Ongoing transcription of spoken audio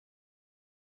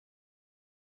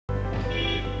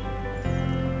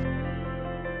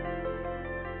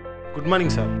Good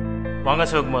morning sir. வாங்க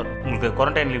சிவகுமார், உங்களுக்கு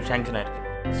quarantine leave sanction ஆயிருக்கு.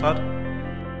 சார்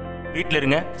வீட்டில்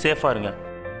இருங்க, சேஃபாக இருங்க.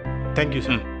 Thank you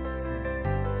sir.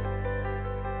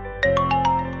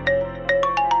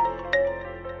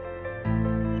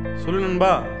 சொல்லு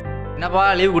நண்பா. என்னப்பா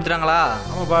லீவ் கொடுத்துறாங்களா?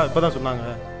 ஆமாப்பா, இப்போ தான்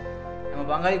சொன்னாங்க. நம்ம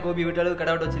பங்காளி கோபி வீட்டளவு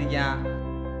கடை விட்டு வச்சிருக்கேன்.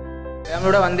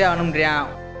 ஃபேமிலியோட வந்தே அனுப்பிட்றியான்.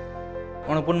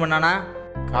 உனக்கு ஃபோன் பண்ணானா?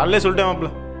 காலையிலே சொல்லிட்டேன்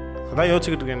மாப்பிள்ள. அதான்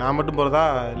யோசிச்சுக்கிட்டு இருக்கேன், நான் மட்டும் போகிறதா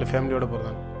இல்லை ஃபேமிலியோட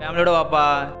போகிறதா. ஃபேமிலியோட வாப்பா.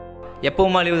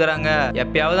 எப்பவுமா லீவ் தராங்க?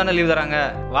 எப்பயாவது தானே லீவ் தராங்க.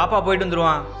 வாப்பா போயிட்டு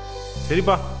வந்துடுவான்.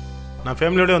 சரிப்பா, நான்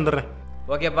ஃபேமிலியோடய வந்துடுறேன்.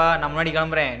 ஓகேப்பா, நான் முன்னாடி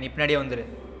கிளம்புறேன், நீ பின்னாடியே வந்துடு.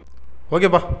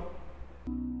 ஓகேப்பா.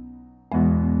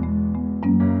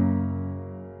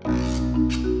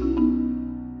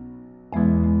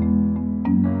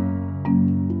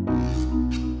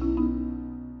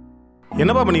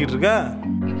 என்னப்பா பண்ணிக்கிட்டு இருக்க?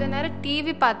 இவ்வளோ நேரம்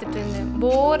டிவி பார்த்துட்டு இருந்தேன்,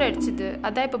 போர் அடிச்சுது.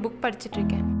 அதான் இப்போ புக் படிச்சுட்டு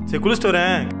இருக்கேன். சரி, குளிச்சுட்டு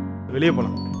வரேன், வெளியே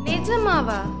போகலாம்.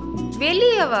 நிஜமாவா?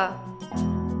 வெளியவா?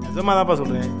 நிஜமாதான்ப்பா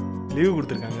சொல்கிறேன். லீவு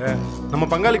கொடுத்துருக்காங்க. நம்ம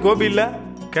பங்காளி கோபி இல்லை,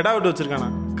 கெடா விட்டு வச்சுருக்கானா.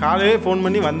 காலையிலே ஃபோன்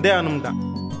பண்ணி வந்தே அனுப்பிட்டான்.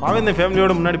 பாவம், இந்த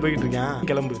ஃபேமிலியோட முன்னாடி போய்கிட்டு இருக்கேன்.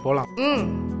 கிளம்பு போகலாம்.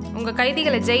 உங்கள்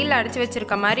கைதிகளை ஜெயிலில் அடைச்சி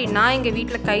வச்சிருக்க மாதிரி நான் எங்கள்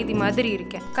வீட்டில் கைதி மாதிரி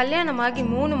இருக்கேன். கல்யாணமாகி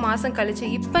 3 மாதம்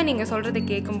கழிச்சு இப்போ நீங்கள் சொல்கிறத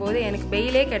கேட்கும்போது எனக்கு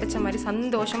பெயிலே கிடைச்ச மாதிரி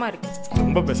சந்தோஷமாக இருக்கு.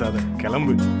 ரொம்ப பேசாத,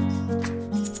 கிளம்பு.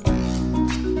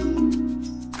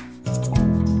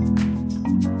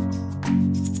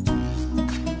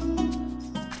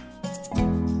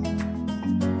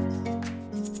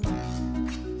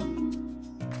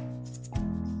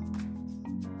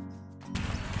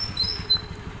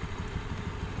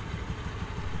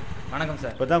 வணக்கம்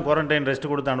சார். இப்போ தான் குவாரண்டைன் ரெஸ்ட்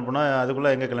கொடுத்து அனுப்பணும், அதுக்குள்ளே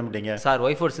எங்கே கிளம்பிட்டீங்க? சார்,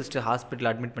 ஒய்ஃப் ஒரு சிஸ்டர் ஹாஸ்பிட்டல்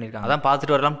அட்மிட் பண்ணியிருக்காங்க. அதான்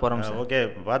பார்த்துட்டு வரலாம் போகிறோம் சார். ஓகே,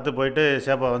 பார்த்து போயிட்டு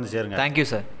சேஃபாக வந்து சேருங்க. Thank you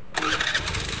sir.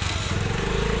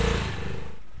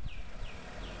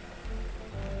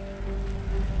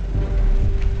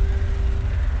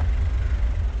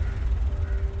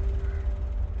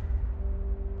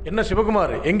 என்ன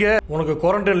சிவகுமார், எங்கே உனக்கு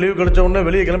குவாரண்டைன் லீவ் கிடைச்ச உடனே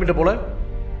வெளியே கிளம்பிட்ட போல?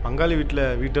 பங்காளி வீட்டில்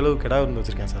வீட்டளவு கெடா விருந்து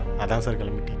வச்சுருக்கேன் சார், அதான் சார்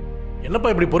கிளம்பிட்டேன்.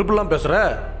 என்னப்பா இப்படி பொறுப்பெல்லாம் பேசுகிற?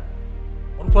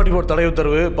 144 தடை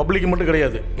உத்தரவு பப்ளிக்கு மட்டும்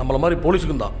கிடையாது, நம்மள மாதிரி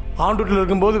போலீஸுக்கும் தான். ஆன் டியூட்டியில்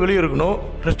இருக்கும்போது வெளியே இருக்கணும்.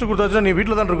 ரெஸ்ட் கொடுத்தாச்சுன்னா நீ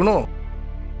வீட்டில் தான் இருக்கணும்.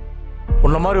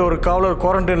 உன்ன மாதிரி ஒரு காவலர்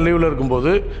குவாரண்டைன் லீவில்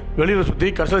இருக்கும்போது வெளியில் சுற்றி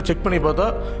கடைசியில் செக் பண்ணி பார்த்தா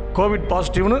கோவிட்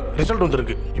பாசிட்டிவ்னு ரிசல்ட்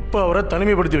வந்திருக்கு. இப்போ அவரை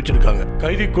தனிமைப்படுத்தி வச்சுருக்காங்க.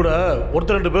 கைதி கூட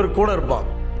ஒருத்தர் 2 பேர் கூட இருப்பான்.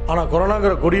 ஆனால்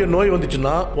கொரோனாங்கிற கொடிய நோய்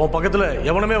வந்துச்சுன்னா உன் பக்கத்தில்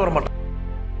எவனுமே வரமாட்டான்.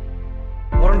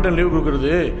 குவாரண்டைன் லீவ்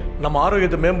கொடுக்கறது நம்ம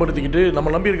ஆரோக்கியத்தை மேம்படுத்திக்கிட்டு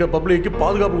நம்ம நம்பி இருக்க பப்ளிக்கு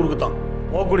பாதுகாப்பு கொடுக்குதான்.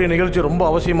 போகக்கூடிய நிகழ்ச்சி ரொம்ப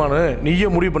அவசியமான நீயே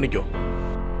முடிவு பண்ணிக்கோ.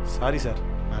 சாரி சார்,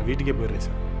 நான் வீட்டுக்கே போயிடுறேன்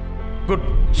சார். குட்,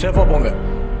 சேஃபாக போங்க.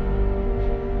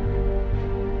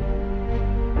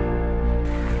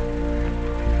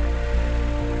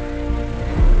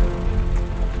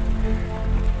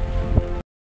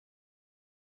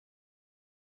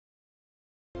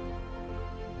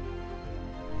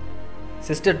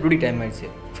 சிஸ்டர் டியூட்டி டைம் ஆயிடுச்சு.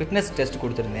 ஃபிட்னஸ் டெஸ்ட்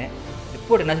கொடுத்துருந்தேன்.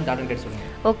 ரிப்போர்ட் என்னாச்சும் டாக்டர் கேட்டு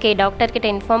சொல்லுங்கள். ஓகே,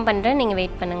 டாக்டர்கிட்ட இன்ஃபார்ம் பண்ணுறேன், நீங்கள்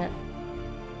வெயிட் பண்ணுங்கள்.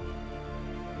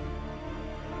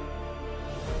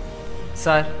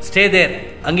 சார், ஸ்டே தேர்,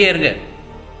 அங்கேயே இருங்க.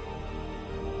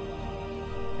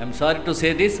 I'm sorry to say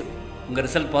this, உங்கள்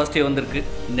ரிசல்ட் பாசிட்டிவ் வந்திருக்கு.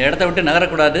 இந்த இடத்த விட்டு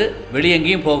நகரக்கூடாது, வெளியே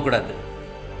எங்கேயும் போகக்கூடாது.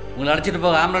 உங்களை அழைச்சிட்டு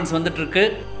போக ஆம்புலன்ஸ் வந்துட்டுருக்கு.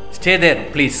 Stay there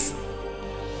please.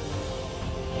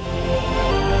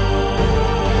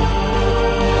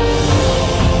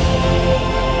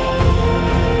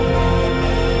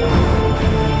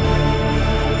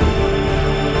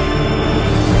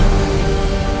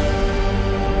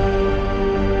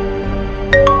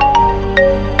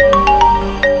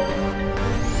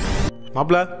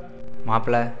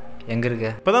 மாப்பிள்ள எங்கே இருக்க?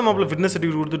 இப்போ தான் மாப்பிள்ள ஃபிட்னஸ்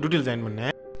சர்டிஃபிகேட் கொடுத்து டியூட்டியில் ஜாயின்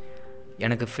பண்ணேன்.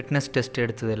 எனக்கு ஃபிட்னஸ் டெஸ்ட்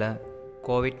எடுத்ததில்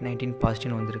கோவிட்-19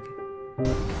 பாசிட்டிவ் வந்திருக்கு.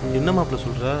 என்ன மாப்பிள்ள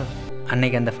சொல்கிற?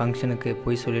 அன்னைக்கு அந்த ஃபங்க்ஷனுக்கு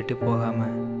போய் சொல்லிட்டு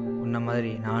போகாமல் உன்ன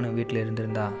மாதிரி நானும் வீட்டில்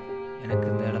இருந்திருந்தா எனக்கு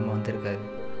இந்த நிலைமை வந்திருக்காது.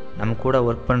 நம்ம கூட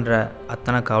ஒர்க் பண்ணுற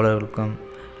அத்தனை காவலர்களுக்கும்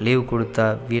லீவ் கொடுத்தா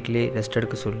வீட்டிலே ரெஸ்ட்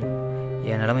எடுக்க சொல்லு.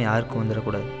 என் நிலைமை யாருக்கும்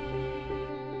வந்துடக்கூடாது.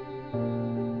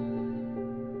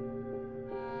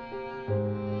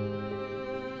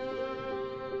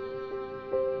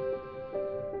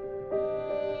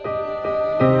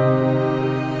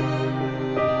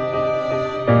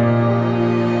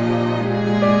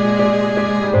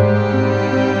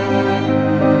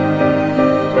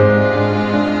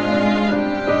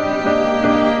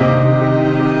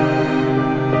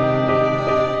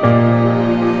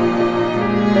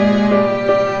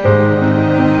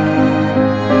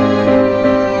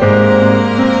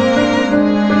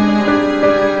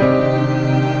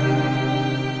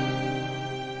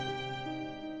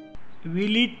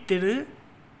 விழித்திரு,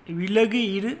 விலகு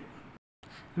இரு,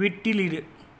 வீட்டில் இரு.